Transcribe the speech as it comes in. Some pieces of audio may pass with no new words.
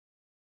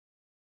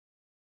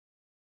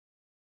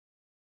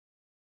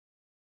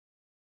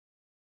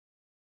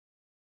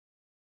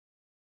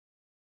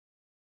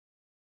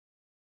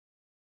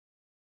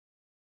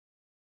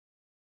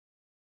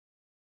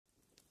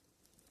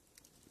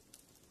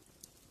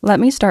Let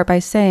me start by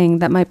saying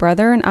that my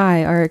brother and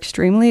I are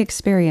extremely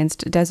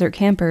experienced desert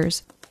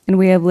campers, and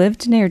we have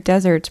lived near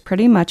deserts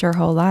pretty much our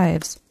whole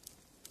lives.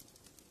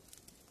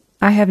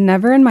 I have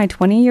never in my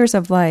 20 years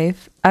of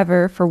life,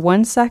 ever for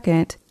 1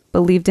 second,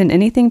 believed in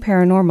anything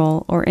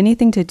paranormal or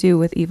anything to do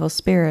with evil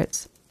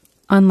spirits.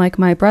 Unlike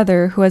my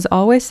brother, who has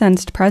always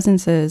sensed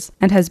presences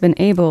and has been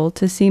able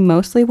to see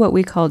mostly what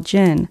we call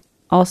Djinn,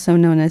 also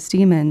known as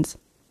demons.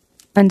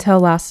 Until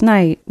last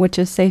night, which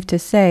is safe to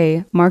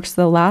say, marks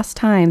the last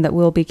time that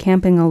we'll be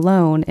camping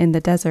alone in the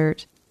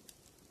desert.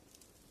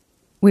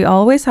 We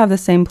always have the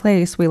same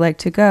place we like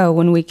to go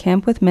when we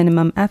camp with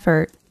minimum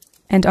effort,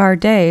 and our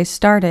day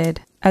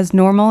started as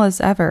normal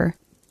as ever.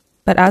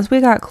 But as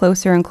we got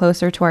closer and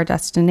closer to our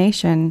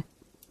destination,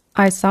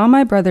 I saw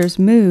my brother's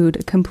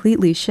mood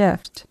completely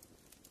shift.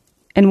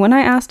 And when I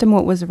asked him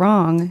what was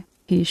wrong,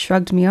 he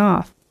shrugged me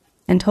off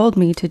and told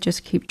me to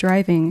just keep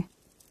driving.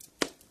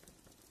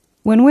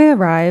 When we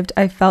arrived,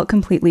 I felt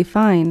completely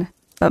fine,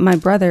 but my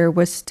brother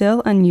was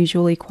still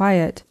unusually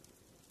quiet.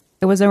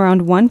 It was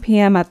around 1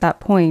 p.m. at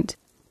that point,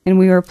 and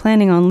we were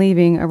planning on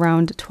leaving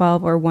around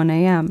 12 or 1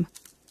 a.m.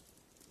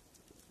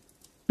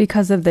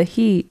 Because of the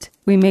heat,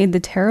 we made the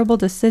terrible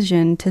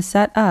decision to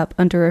set up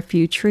under a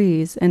few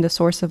trees and a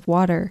source of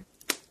water,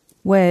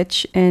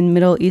 which, in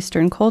Middle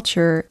Eastern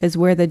culture, is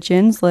where the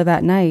jinns live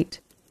at night.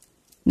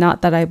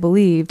 Not that I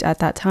believed at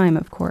that time,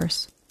 of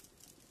course.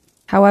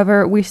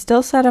 However, we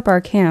still set up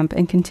our camp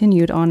and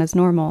continued on as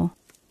normal.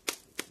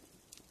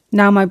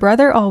 Now, my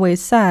brother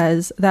always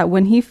says that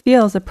when he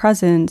feels a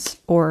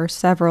presence, or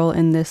several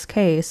in this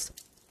case,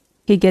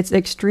 he gets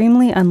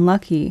extremely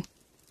unlucky.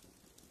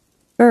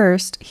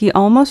 First, he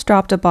almost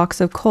dropped a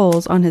box of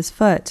coals on his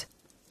foot.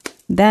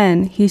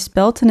 Then, he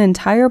spilt an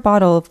entire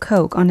bottle of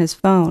Coke on his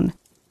phone.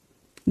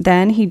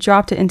 Then, he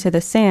dropped it into the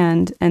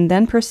sand and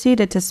then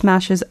proceeded to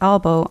smash his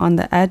elbow on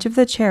the edge of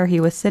the chair he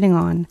was sitting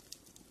on,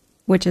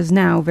 which is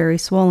now very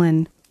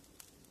swollen.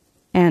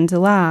 And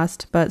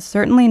last, but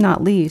certainly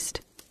not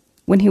least,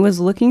 when he was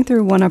looking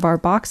through one of our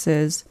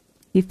boxes,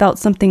 he felt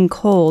something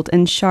cold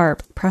and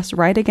sharp press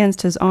right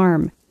against his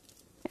arm,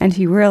 and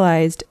he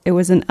realized it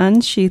was an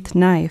unsheathed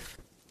knife.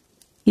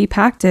 He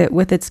packed it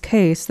with its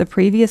case the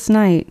previous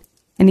night,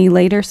 and he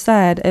later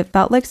said it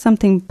felt like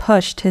something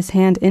pushed his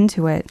hand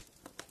into it,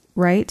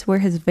 right where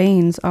his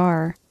veins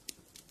are.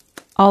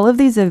 All of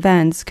these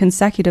events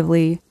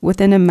consecutively,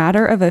 within a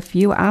matter of a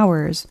few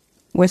hours,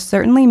 was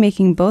certainly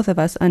making both of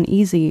us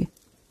uneasy,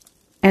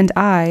 and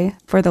I,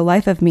 for the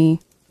life of me,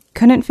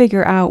 couldn't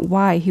figure out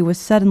why he was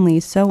suddenly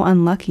so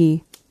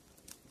unlucky.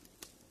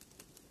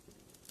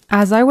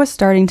 As I was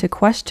starting to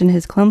question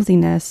his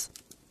clumsiness,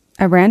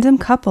 a random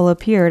couple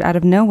appeared out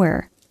of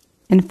nowhere,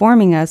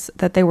 informing us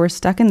that they were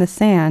stuck in the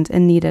sand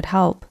and needed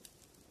help.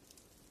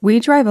 We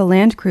drive a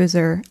Land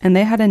Cruiser, and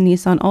they had a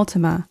Nissan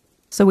Altima,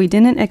 so we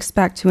didn't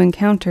expect to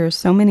encounter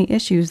so many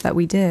issues that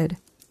we did.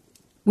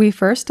 We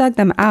first dug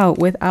them out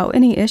without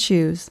any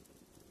issues,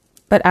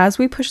 but as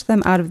we pushed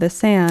them out of the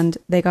sand,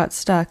 they got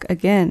stuck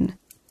again.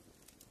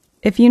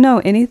 If you know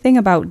anything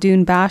about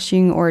dune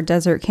bashing or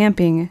desert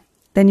camping,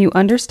 then you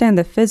understand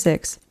the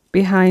physics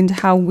behind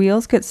how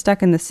wheels get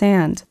stuck in the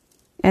sand,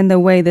 and the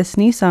way this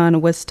Nissan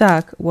was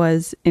stuck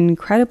was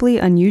incredibly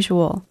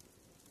unusual.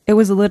 It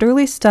was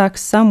literally stuck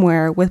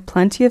somewhere with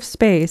plenty of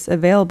space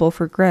available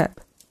for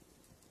grip.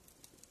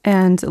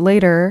 And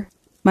later,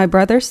 my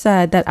brother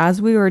said that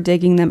as we were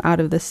digging them out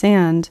of the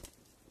sand,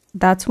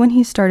 that's when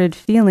he started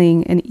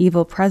feeling an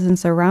evil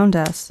presence around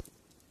us,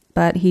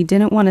 but he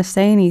didn't want to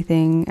say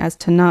anything as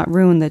to not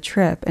ruin the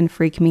trip and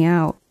freak me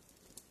out.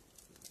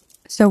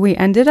 So we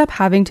ended up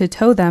having to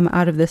tow them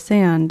out of the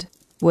sand,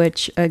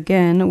 which,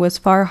 again, was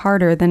far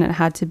harder than it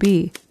had to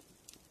be.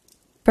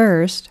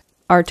 First,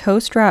 our tow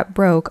strap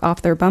broke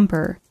off their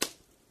bumper.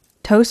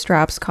 Tow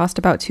straps cost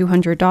about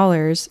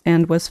 $200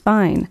 and was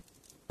fine,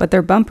 but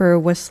their bumper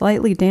was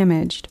slightly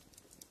damaged.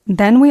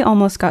 Then we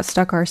almost got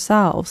stuck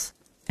ourselves,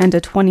 and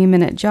a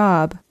 20-minute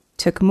job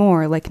took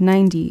more like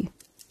 90.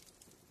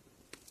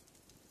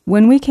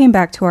 When we came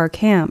back to our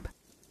camp,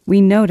 we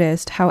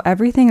noticed how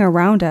everything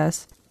around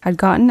us had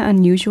gotten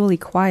unusually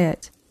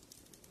quiet.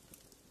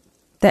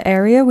 The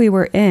area we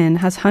were in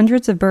has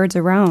hundreds of birds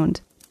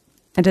around,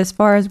 and as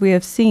far as we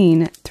have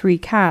seen, 3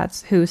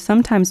 cats who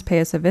sometimes pay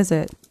us a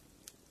visit.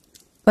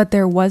 But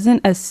there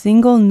wasn't a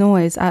single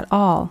noise at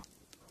all,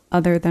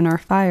 other than our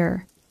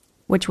fire,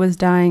 which was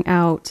dying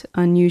out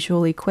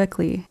unusually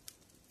quickly.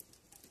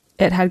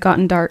 It had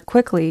gotten dark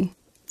quickly,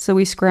 so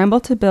we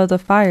scrambled to build a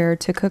fire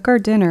to cook our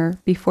dinner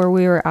before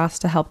we were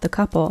asked to help the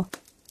couple,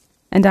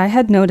 and I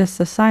had noticed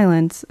the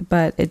silence,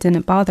 but it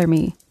didn't bother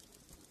me.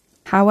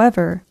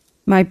 However,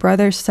 my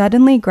brother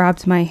suddenly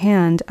grabbed my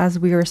hand as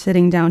we were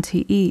sitting down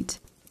to eat,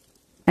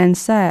 and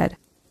said,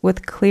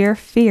 with clear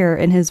fear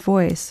in his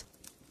voice,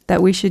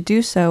 that we should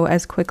do so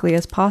as quickly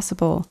as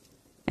possible,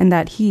 and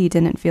that he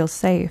didn't feel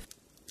safe.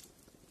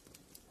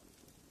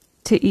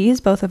 To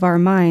ease both of our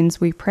minds,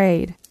 we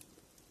prayed.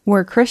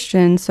 We're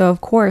Christian, so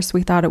of course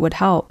we thought it would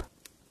help.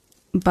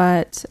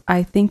 But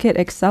I think it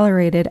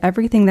accelerated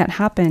everything that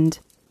happened,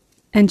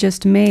 and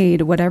just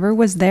made whatever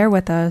was there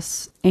with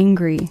us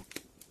angry.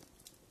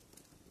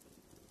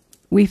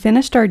 We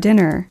finished our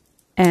dinner,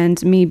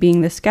 and me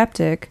being the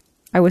skeptic,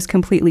 I was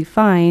completely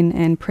fine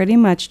and pretty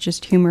much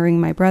just humoring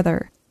my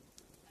brother,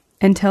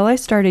 until I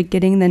started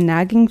getting the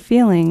nagging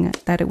feeling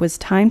that it was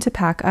time to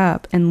pack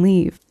up and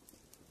leave.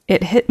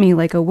 It hit me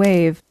like a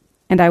wave,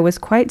 and I was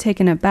quite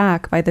taken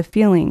aback by the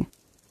feeling,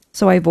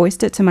 so I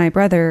voiced it to my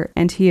brother,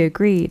 and he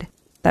agreed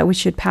that we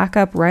should pack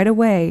up right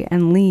away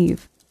and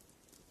leave.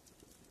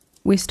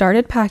 We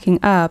started packing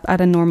up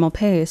at a normal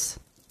pace,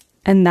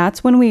 and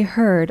that's when we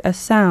heard a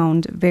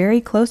sound very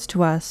close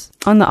to us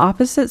on the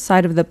opposite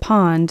side of the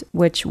pond,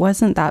 which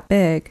wasn't that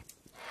big.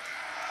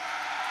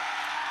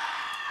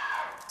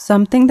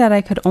 Something that I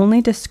could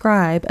only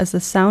describe as the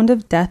sound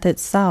of death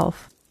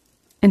itself,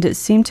 and it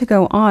seemed to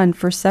go on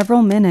for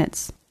several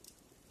minutes.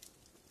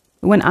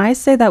 When I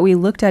say that we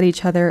looked at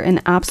each other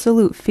in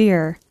absolute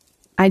fear,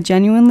 I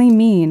genuinely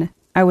mean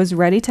I was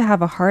ready to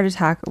have a heart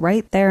attack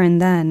right there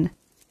and then.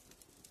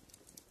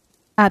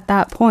 At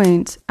that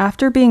point,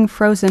 after being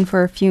frozen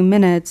for a few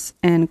minutes,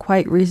 and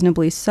quite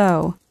reasonably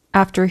so,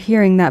 after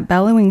hearing that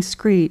bellowing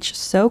screech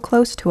so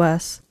close to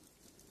us,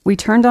 we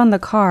turned on the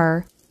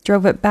car,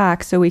 drove it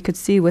back so we could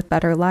see with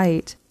better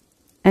light,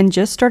 and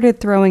just started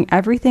throwing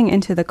everything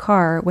into the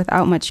car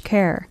without much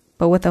care,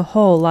 but with a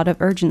whole lot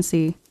of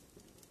urgency.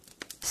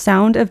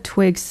 Sound of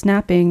twigs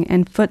snapping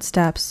and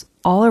footsteps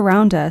all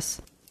around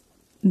us,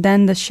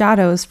 then the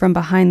shadows from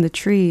behind the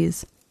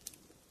trees.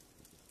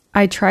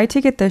 I tried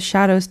to get those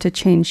shadows to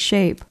change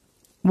shape,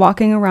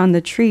 walking around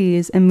the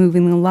trees and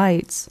moving the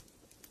lights,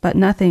 but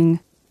nothing.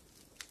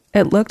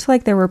 It looked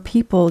like there were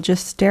people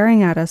just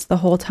staring at us the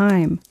whole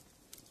time,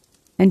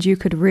 and you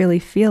could really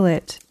feel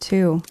it,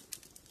 too.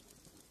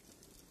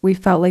 We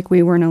felt like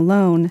we weren't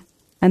alone,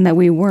 and that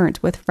we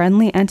weren't with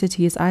friendly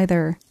entities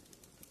either.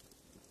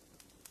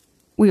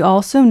 We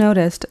also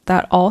noticed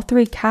that all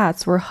 3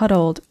 cats were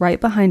huddled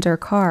right behind our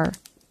car,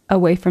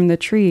 away from the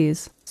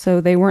trees, so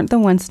they weren't the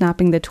ones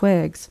snapping the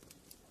twigs.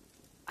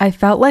 I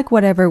felt like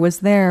whatever was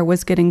there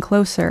was getting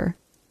closer,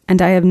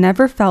 and I have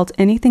never felt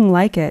anything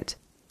like it.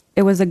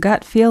 It was a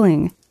gut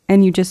feeling,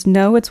 and you just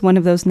know it's one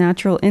of those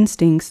natural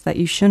instincts that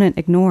you shouldn't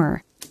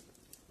ignore.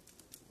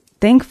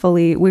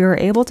 Thankfully, we were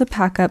able to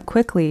pack up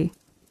quickly,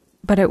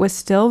 but it was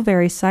still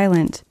very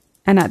silent,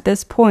 and at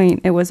this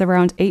point it was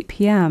around 8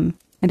 p.m.,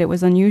 and it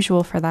was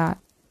unusual for that.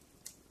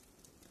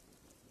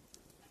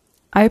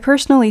 I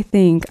personally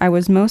think I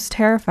was most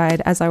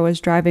terrified as I was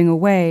driving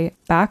away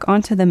back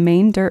onto the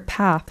main dirt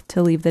path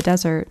to leave the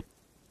desert.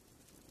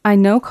 I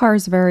know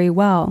cars very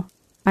well.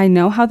 I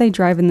know how they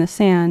drive in the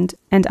sand,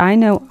 and I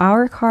know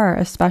our car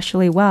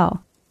especially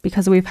well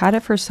because we've had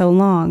it for so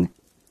long.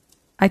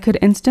 I could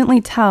instantly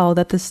tell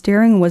that the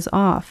steering was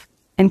off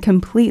and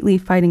completely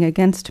fighting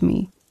against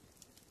me.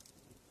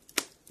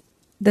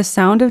 The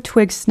sound of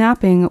twigs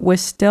snapping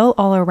was still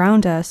all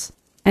around us,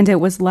 and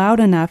it was loud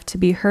enough to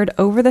be heard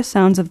over the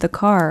sounds of the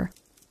car.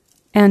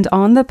 And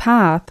on the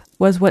path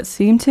was what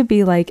seemed to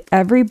be like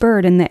every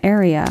bird in the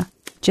area,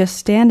 just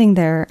standing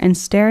there and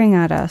staring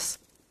at us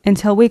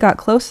until we got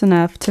close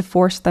enough to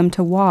force them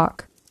to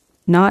walk,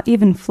 not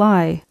even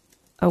fly,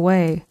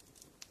 away.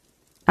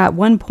 At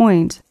one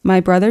point, my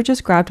brother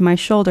just grabbed my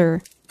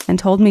shoulder and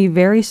told me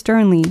very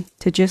sternly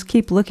to just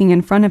keep looking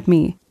in front of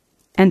me,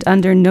 and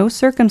under no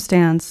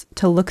circumstance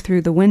to look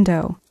through the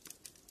window.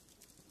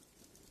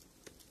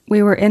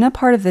 We were in a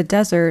part of the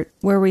desert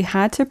where we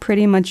had to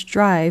pretty much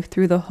drive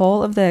through the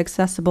whole of the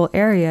accessible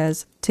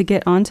areas to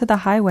get onto the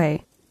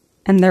highway,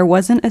 and there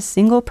wasn't a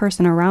single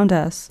person around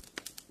us.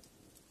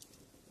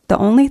 The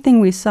only thing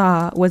we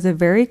saw was a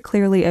very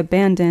clearly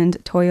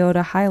abandoned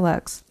Toyota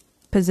Hilux,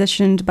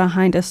 positioned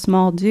behind a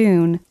small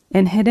dune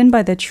and hidden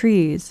by the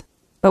trees,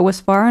 but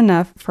was far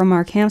enough from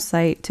our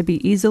campsite to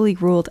be easily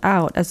ruled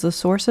out as the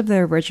source of the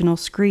original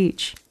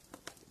screech.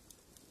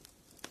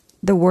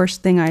 The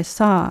worst thing I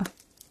saw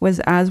was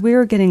as we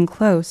were getting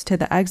close to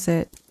the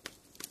exit.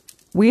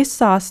 We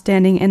saw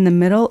standing in the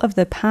middle of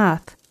the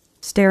path,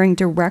 staring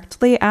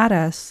directly at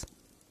us,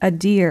 a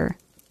deer.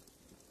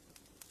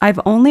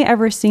 I've only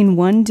ever seen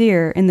one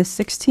deer in the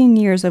 16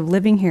 years of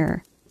living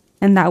here,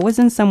 and that was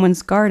in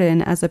someone's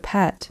garden as a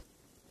pet.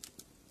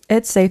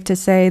 It's safe to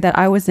say that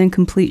I was in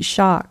complete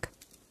shock,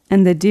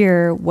 and the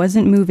deer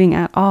wasn't moving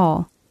at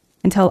all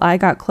until I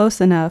got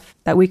close enough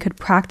that we could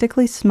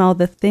practically smell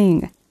the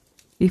thing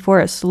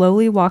before it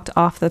slowly walked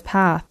off the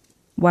path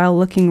while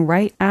looking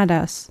right at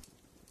us.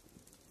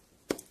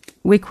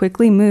 We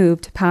quickly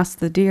moved past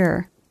the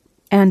deer,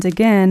 and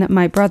again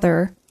my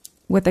brother,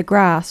 with a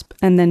grasp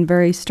and then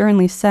very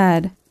sternly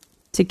said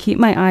to keep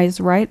my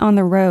eyes right on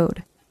the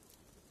road.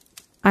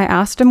 I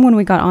asked him when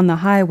we got on the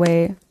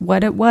highway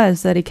what it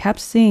was that he kept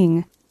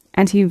seeing,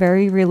 and he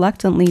very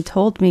reluctantly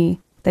told me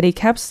that he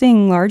kept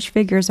seeing large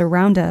figures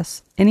around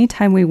us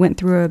anytime we went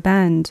through a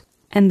bend,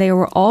 and they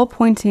were all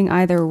pointing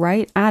either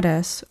right at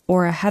us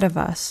or ahead of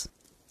us.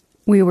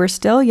 We were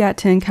still yet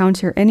to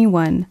encounter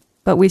anyone,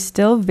 but we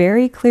still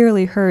very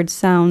clearly heard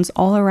sounds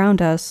all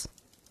around us.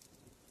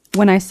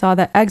 When I saw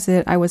the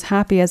exit, I was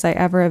happy as I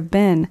ever have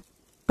been,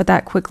 but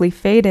that quickly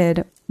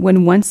faded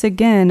when once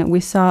again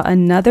we saw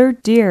another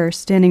deer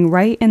standing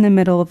right in the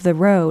middle of the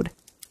road,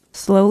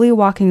 slowly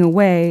walking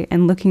away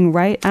and looking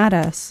right at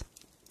us.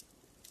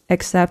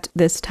 Except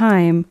this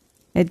time,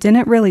 it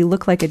didn't really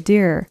look like a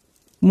deer,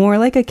 more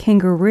like a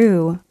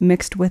kangaroo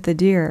mixed with a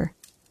deer.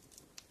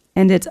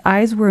 And its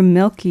eyes were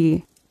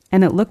milky,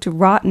 and it looked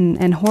rotten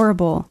and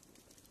horrible.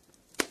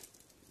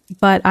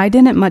 But I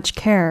didn't much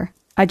care.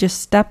 I just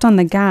stepped on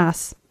the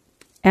gas,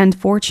 and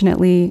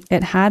fortunately,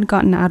 it had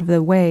gotten out of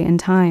the way in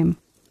time.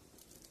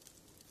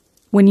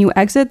 When you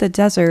exit the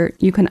desert,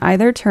 you can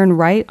either turn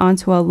right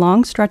onto a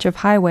long stretch of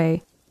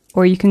highway,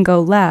 or you can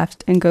go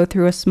left and go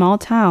through a small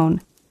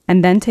town,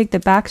 and then take the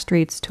back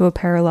streets to a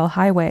parallel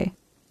highway.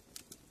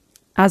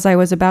 As I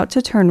was about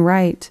to turn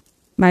right,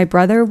 my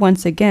brother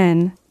once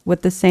again,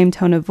 with the same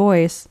tone of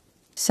voice,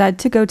 said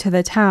to go to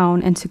the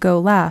town and to go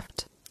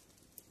left.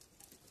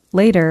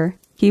 Later,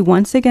 he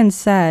once again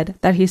said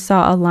that he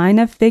saw a line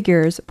of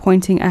figures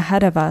pointing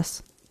ahead of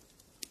us.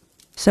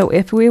 So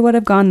if we would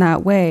have gone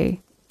that way,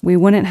 we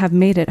wouldn't have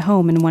made it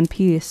home in one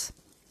piece.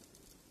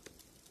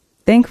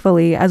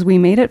 Thankfully, as we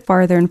made it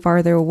farther and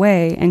farther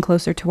away and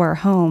closer to our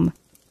home,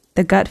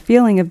 the gut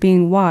feeling of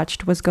being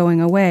watched was going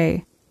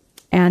away,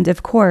 and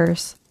of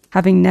course,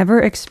 having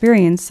never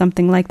experienced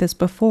something like this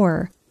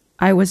before,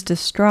 I was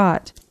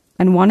distraught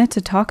and wanted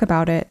to talk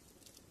about it.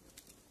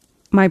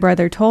 My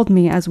brother told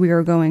me as we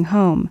were going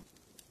home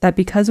that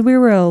because we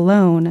were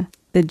alone,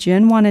 the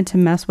Djinn wanted to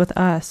mess with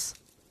us,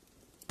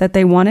 that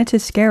they wanted to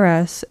scare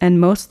us and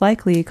most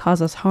likely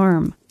cause us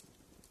harm.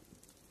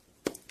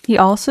 He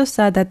also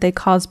said that they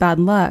caused bad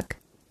luck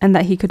and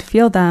that he could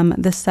feel them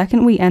the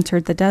second we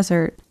entered the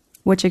desert,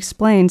 which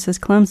explains his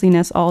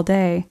clumsiness all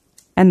day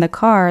and the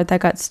car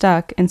that got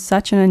stuck in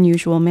such an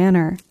unusual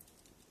manner.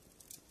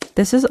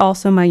 This is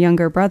also my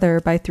younger brother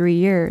by 3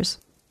 years,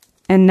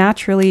 and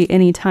naturally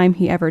any time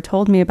he ever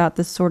told me about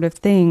this sort of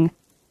thing,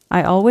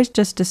 I always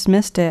just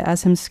dismissed it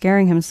as him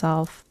scaring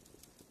himself.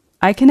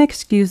 I can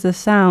excuse the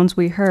sounds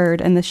we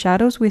heard and the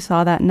shadows we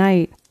saw that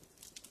night.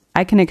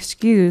 I can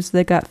excuse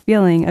the gut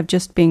feeling of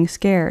just being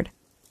scared.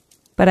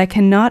 But I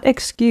cannot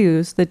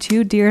excuse the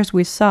 2 deers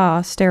we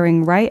saw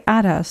staring right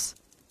at us,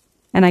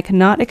 and I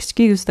cannot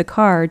excuse the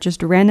car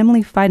just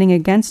randomly fighting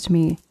against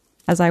me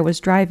as I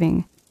was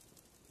driving.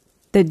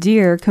 The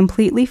deer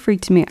completely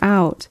freaked me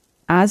out,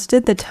 as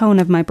did the tone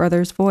of my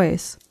brother's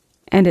voice,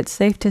 and it's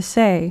safe to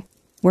say,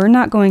 we're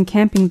not going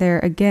camping there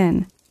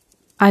again.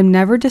 I'm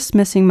never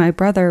dismissing my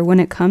brother when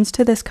it comes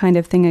to this kind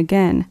of thing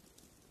again,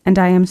 and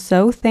I am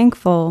so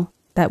thankful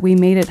that we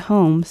made it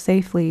home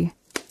safely.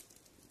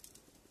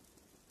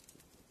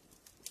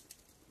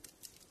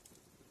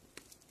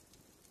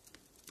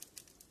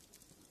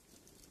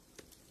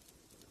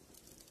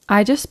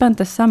 I just spent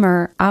the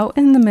summer out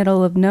in the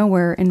middle of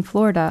nowhere in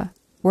Florida,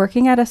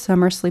 working at a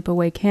summer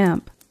sleepaway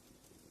camp.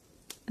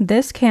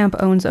 This camp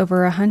owns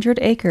over 100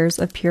 acres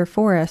of pure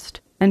forest,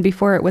 and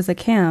before it was a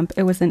camp,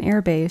 it was an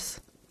airbase.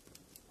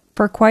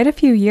 For quite a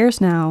few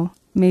years now,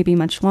 maybe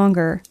much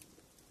longer,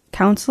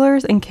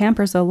 counselors and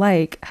campers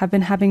alike have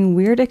been having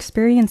weird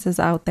experiences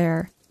out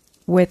there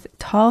with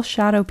tall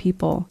shadow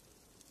people.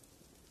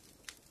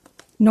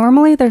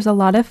 Normally there's a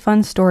lot of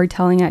fun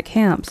storytelling at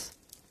camps,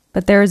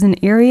 but there is an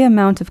eerie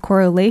amount of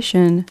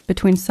correlation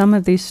between some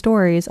of these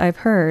stories I've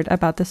heard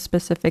about this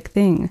specific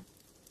thing.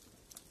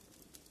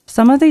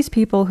 Some of these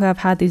people who have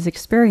had these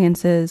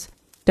experiences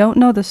don't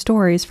know the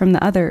stories from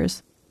the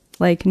others,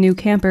 like new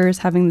campers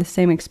having the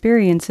same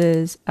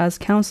experiences as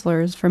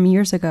counselors from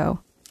years ago.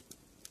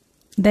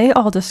 They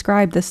all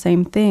describe the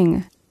same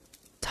thing: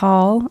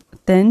 tall,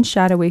 thin,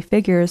 shadowy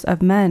figures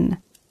of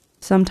men,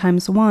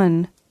 sometimes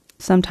one,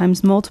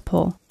 sometimes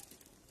multiple.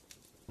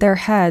 Their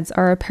heads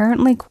are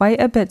apparently quite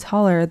a bit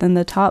taller than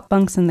the top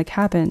bunks in the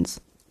cabins,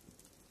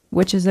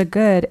 which is a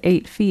good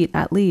 8 feet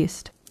at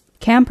least.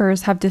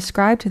 Campers have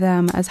described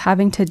them as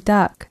having to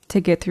duck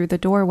to get through the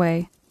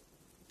doorway.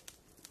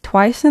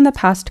 Twice in the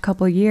past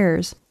couple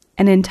years,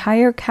 an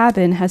entire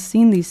cabin has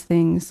seen these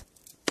things.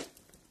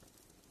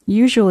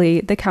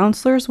 Usually, the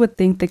counselors would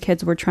think the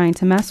kids were trying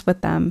to mess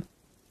with them,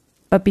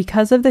 but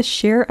because of the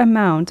sheer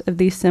amount of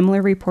these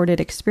similar reported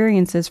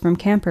experiences from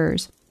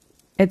campers,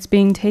 it's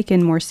being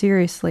taken more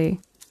seriously.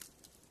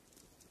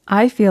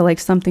 I feel like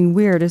something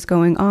weird is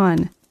going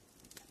on,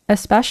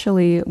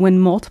 especially when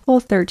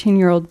multiple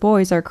 13-year-old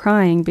boys are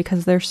crying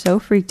because they're so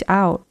freaked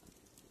out.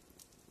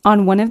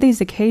 On one of these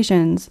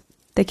occasions,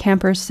 the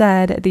campers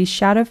said these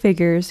shadow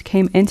figures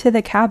came into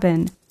the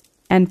cabin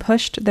and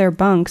pushed their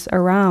bunks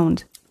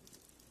around.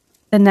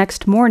 The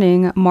next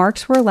morning,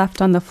 marks were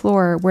left on the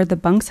floor where the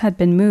bunks had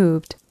been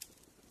moved.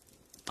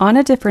 On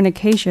a different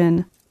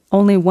occasion,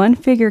 only one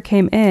figure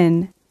came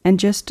in and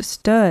just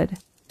stood,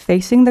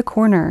 facing the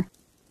corner,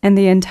 and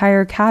the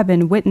entire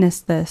cabin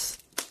witnessed this.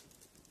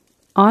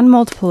 On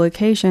multiple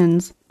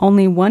occasions,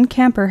 only one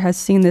camper has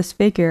seen this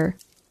figure,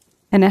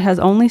 and it has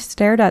only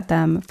stared at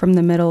them from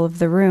the middle of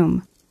the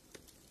room.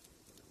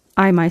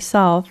 I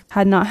myself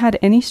had not had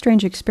any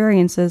strange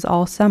experiences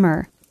all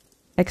summer,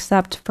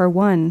 except for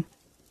one.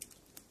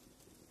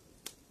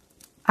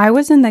 I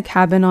was in the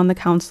cabin on the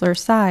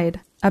counselor's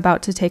side,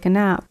 about to take a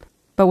nap,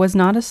 but was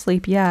not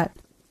asleep yet,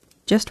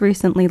 just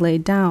recently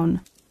laid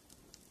down.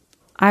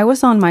 I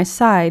was on my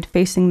side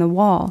facing the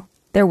wall.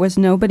 There was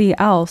nobody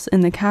else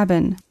in the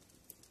cabin.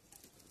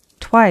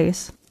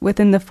 Twice,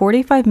 within the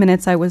 45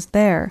 minutes I was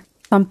there,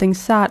 something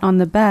sat on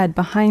the bed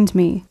behind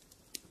me.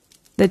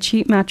 The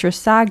cheap mattress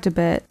sagged a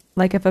bit,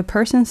 like if a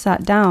person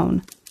sat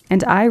down,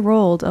 and I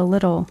rolled a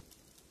little.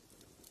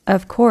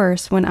 Of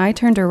course, when I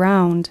turned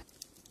around,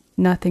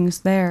 nothing's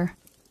there.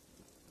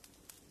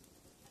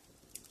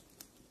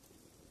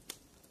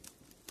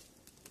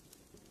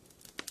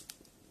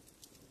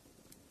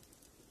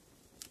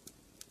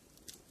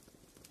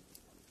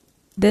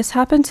 This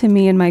happened to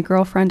me and my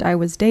girlfriend I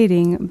was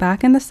dating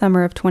back in the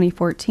summer of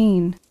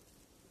 2014.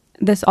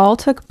 This all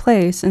took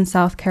place in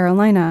South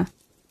Carolina,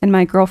 and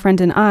my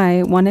girlfriend and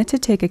I wanted to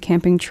take a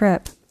camping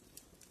trip.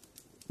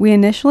 We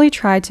initially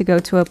tried to go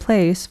to a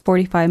place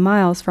 45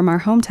 miles from our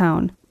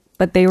hometown,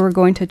 but they were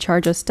going to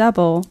charge us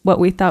double what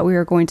we thought we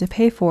were going to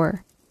pay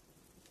for.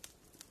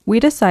 We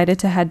decided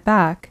to head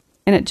back,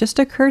 and it just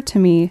occurred to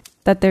me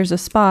that there's a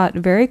spot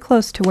very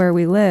close to where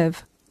we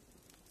live.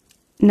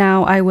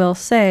 Now, I will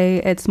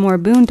say it's more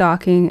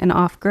boondocking and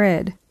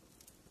off-grid.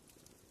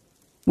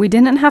 We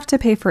didn't have to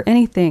pay for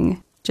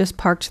anything, just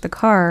parked the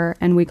car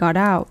and we got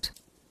out.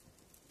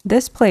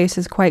 This place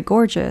is quite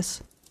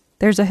gorgeous.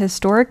 There's a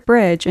historic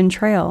bridge and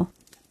trail.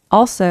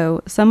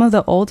 Also, some of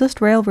the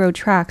oldest railroad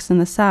tracks in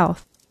the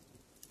South.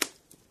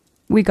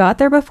 We got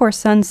there before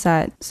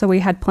sunset, so we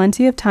had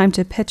plenty of time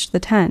to pitch the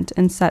tent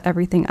and set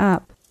everything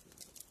up.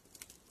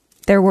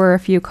 There were a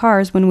few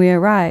cars when we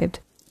arrived,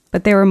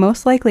 but they were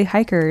most likely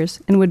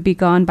hikers and would be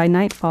gone by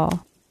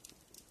nightfall.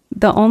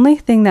 The only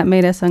thing that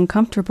made us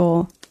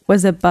uncomfortable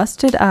was a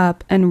busted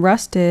up and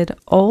rusted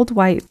old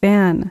white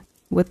van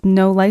with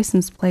no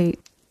license plate.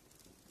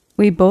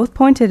 We both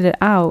pointed it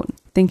out,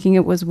 thinking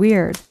it was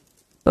weird,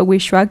 but we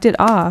shrugged it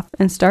off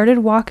and started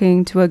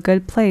walking to a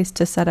good place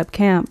to set up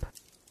camp.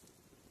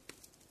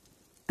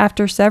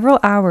 After several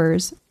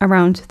hours,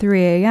 around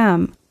 3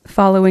 a.m.,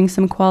 following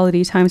some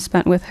quality time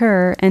spent with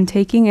her and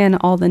taking in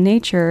all the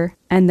nature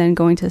and then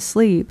going to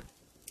sleep,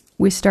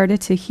 we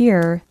started to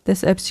hear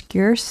this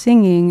obscure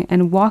singing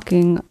and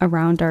walking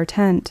around our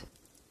tent.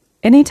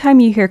 Anytime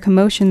you hear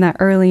commotion that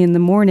early in the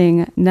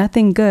morning,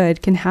 nothing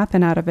good can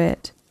happen out of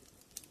it.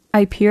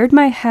 I peered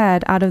my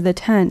head out of the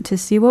tent to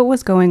see what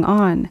was going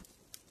on.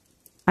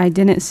 I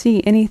didn't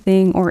see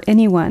anything or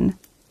anyone,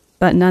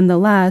 but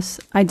nonetheless,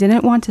 I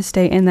didn't want to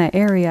stay in that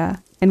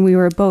area, and we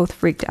were both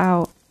freaked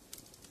out.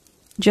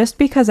 Just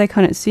because I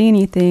couldn't see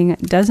anything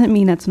doesn't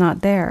mean it's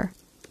not there.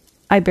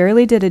 I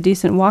barely did a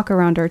decent walk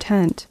around our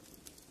tent.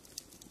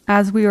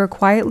 As we were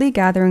quietly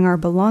gathering our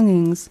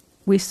belongings,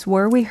 we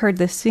swore we heard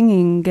the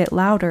singing get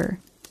louder.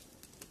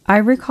 I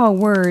recall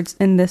words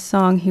in this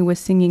song he was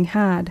singing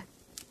had,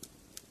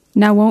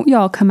 "Now won't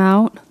y'all come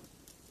out?"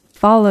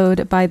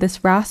 followed by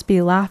this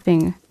raspy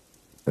laughing.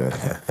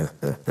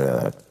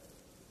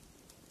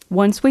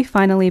 Once we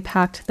finally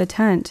packed the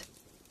tent,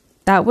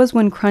 that was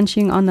when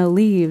crunching on the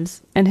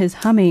leaves and his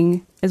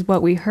humming is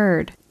what we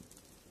heard.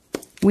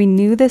 We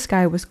knew this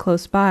guy was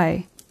close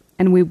by,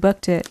 and we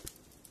booked it.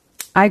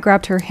 I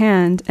grabbed her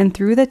hand and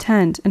threw the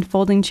tent and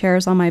folding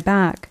chairs on my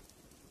back.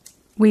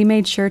 We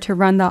made sure to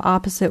run the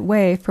opposite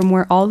way from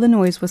where all the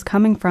noise was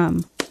coming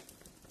from.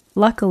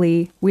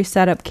 Luckily, we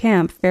set up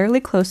camp fairly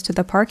close to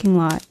the parking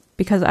lot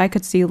because I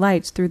could see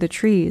lights through the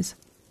trees.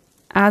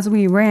 As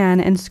we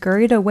ran and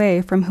scurried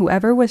away from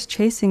whoever was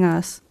chasing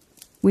us,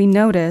 we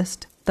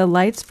noticed the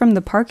lights from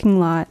the parking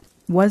lot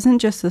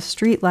wasn't just the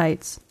street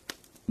lights,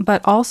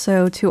 but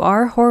also, to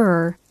our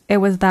horror, it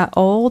was that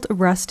old,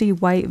 rusty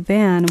white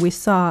van we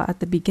saw at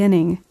the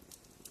beginning.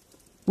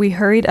 We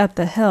hurried up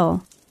the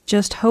hill,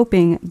 just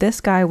hoping this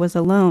guy was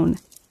alone.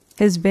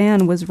 His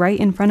van was right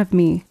in front of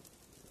me.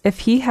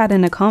 If he had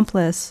an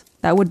accomplice,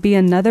 that would be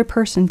another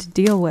person to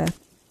deal with.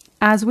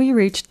 As we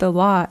reached the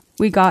lot,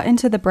 we got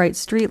into the bright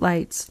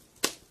streetlights.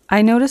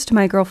 I noticed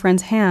my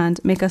girlfriend's hand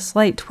make a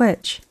slight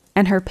twitch,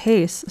 and her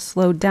pace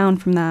slowed down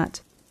from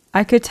that.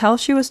 I could tell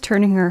she was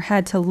turning her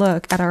head to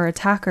look at our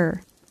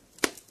attacker.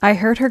 I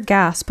heard her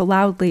gasp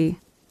loudly,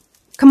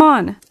 "Come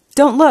on,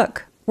 don't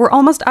look, we're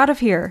almost out of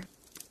here."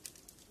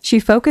 She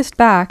focused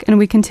back and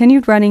we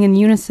continued running in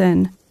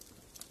unison.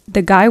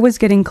 The guy was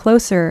getting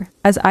closer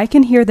as I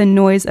can hear the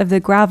noise of the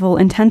gravel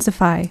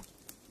intensify.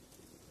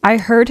 I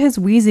heard his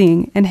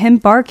wheezing and him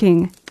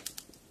barking,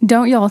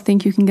 "Don't y'all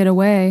think you can get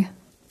away?"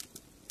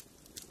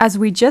 As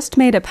we just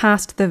made it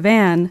past the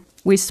van,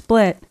 we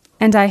split,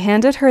 and I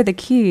handed her the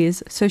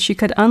keys so she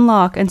could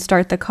unlock and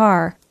start the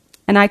car,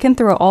 and I can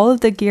throw all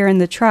of the gear in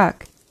the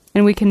truck,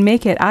 and we can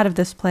make it out of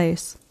this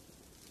place.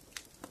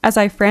 As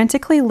I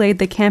frantically laid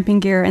the camping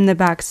gear in the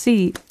back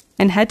seat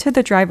and head to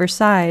the driver's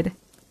side,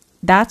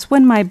 that's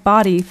when my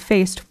body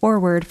faced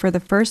forward for the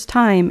first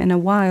time in a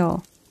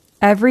while.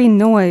 Every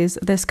noise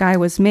this guy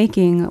was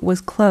making was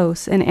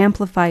close and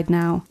amplified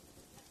now.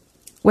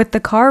 With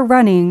the car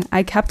running,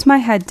 I kept my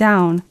head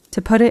down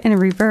to put it in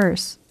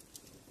reverse,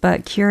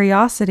 but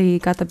curiosity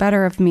got the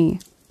better of me.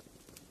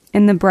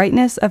 in the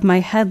brightness of my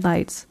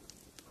headlights,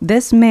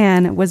 this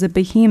man was a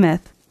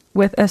behemoth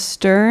with a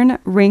stern,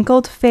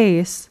 wrinkled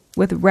face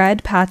with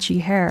red, patchy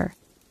hair,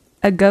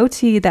 a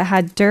goatee that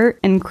had dirt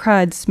and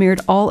crud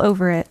smeared all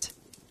over it.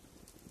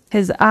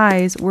 His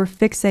eyes were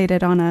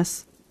fixated on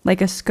us,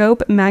 like a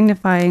scope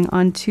magnifying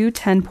on two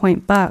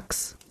 10-point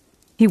bucks.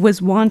 He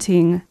was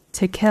wanting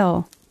to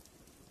kill.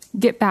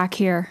 "Get back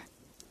here,"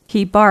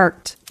 he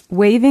barked,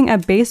 waving a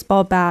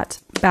baseball bat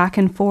back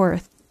and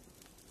forth.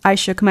 I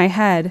shook my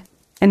head,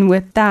 and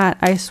with that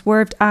I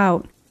swerved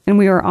out, and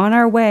we were on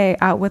our way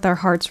out with our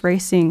hearts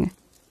racing.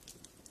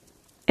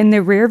 In the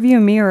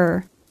rearview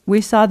mirror, we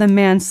saw the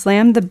man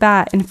slam the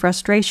bat in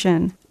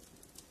frustration.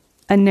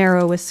 A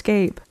narrow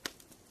escape.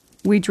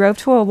 We drove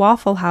to a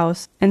Waffle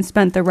House and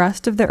spent the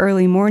rest of the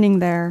early morning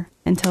there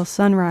until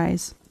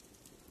sunrise.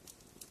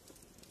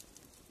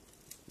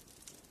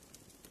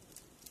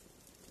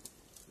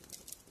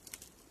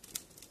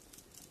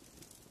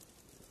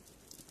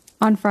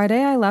 On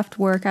Friday, I left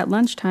work at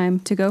lunchtime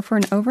to go for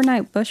an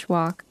overnight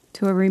bushwalk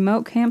to a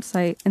remote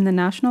campsite in the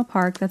national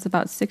park that's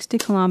about 60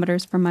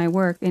 kilometers from my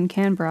work in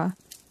Canberra.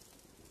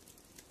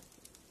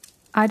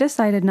 I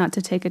decided not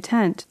to take a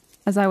tent,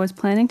 as I was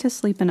planning to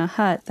sleep in a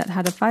hut that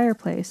had a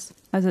fireplace,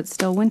 as it's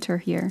still winter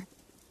here.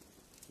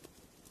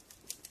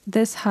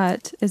 This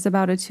hut is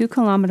about a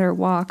 2-kilometer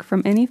walk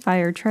from any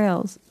fire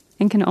trails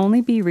and can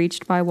only be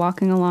reached by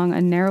walking along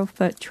a narrow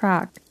foot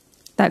track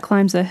that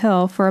climbs a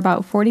hill for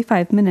about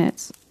 45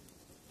 minutes.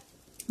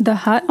 The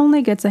hut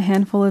only gets a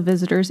handful of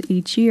visitors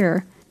each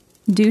year,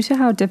 due to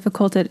how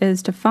difficult it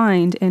is to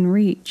find and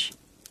reach.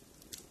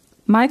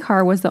 My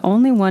car was the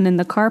only one in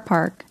the car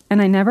park,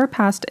 and I never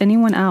passed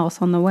anyone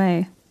else on the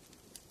way.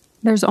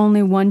 There's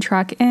only one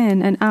track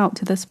in and out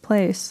to this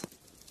place.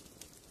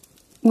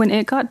 When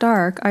it got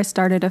dark, I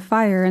started a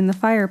fire in the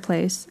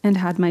fireplace and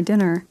had my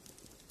dinner.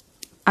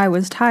 I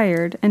was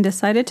tired and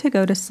decided to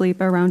go to sleep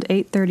around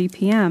 8:30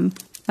 p.m.,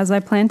 as I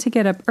planned to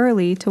get up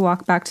early to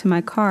walk back to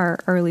my car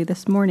early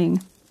this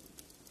morning.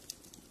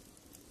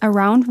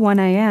 Around 1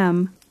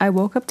 a.m., I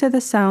woke up to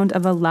the sound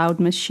of a loud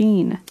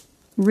machine,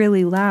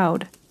 really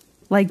loud,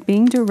 like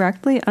being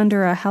directly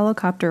under a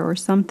helicopter or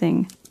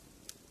something.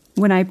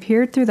 When I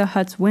peered through the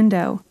hut's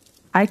window,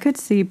 I could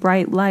see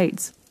bright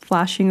lights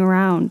flashing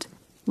around,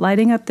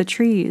 lighting up the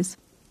trees,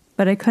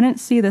 but I couldn't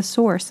see the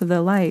source of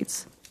the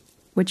lights,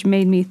 which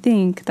made me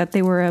think that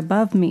they were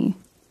above me.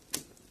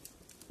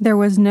 There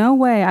was no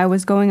way I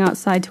was going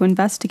outside to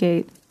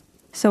investigate,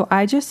 so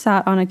I just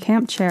sat on a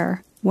camp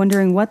chair,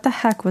 wondering what the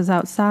heck was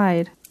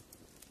outside.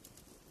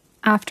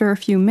 After a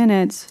few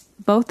minutes,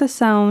 both the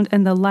sound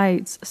and the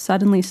lights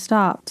suddenly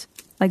stopped,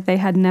 like they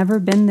had never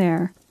been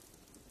there.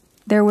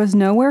 There was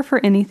nowhere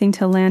for anything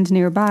to land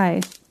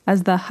nearby,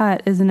 as the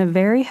hut is in a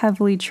very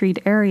heavily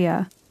treed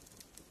area.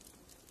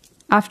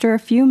 After a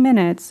few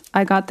minutes,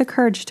 I got the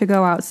courage to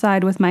go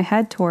outside with my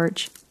head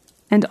torch,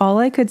 and all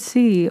I could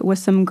see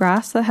was some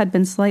grass that had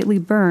been slightly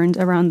burned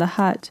around the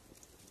hut.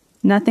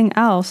 Nothing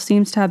else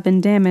seems to have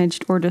been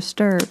damaged or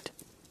disturbed.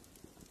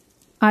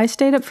 I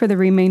stayed up for the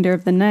remainder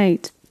of the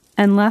night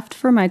and left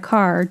for my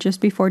car just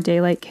before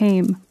daylight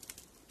came.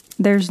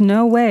 There's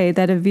no way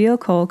that a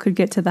vehicle could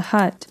get to the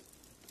hut,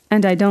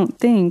 and I don't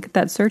think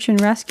that search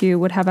and rescue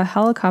would have a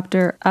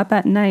helicopter up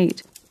at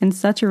night in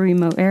such a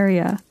remote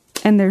area,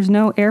 and there's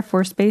no Air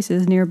Force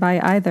bases nearby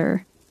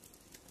either.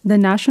 The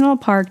national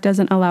park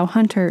doesn't allow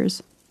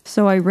hunters,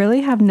 so I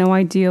really have no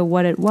idea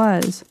what it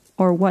was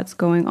or what's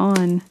going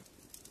on.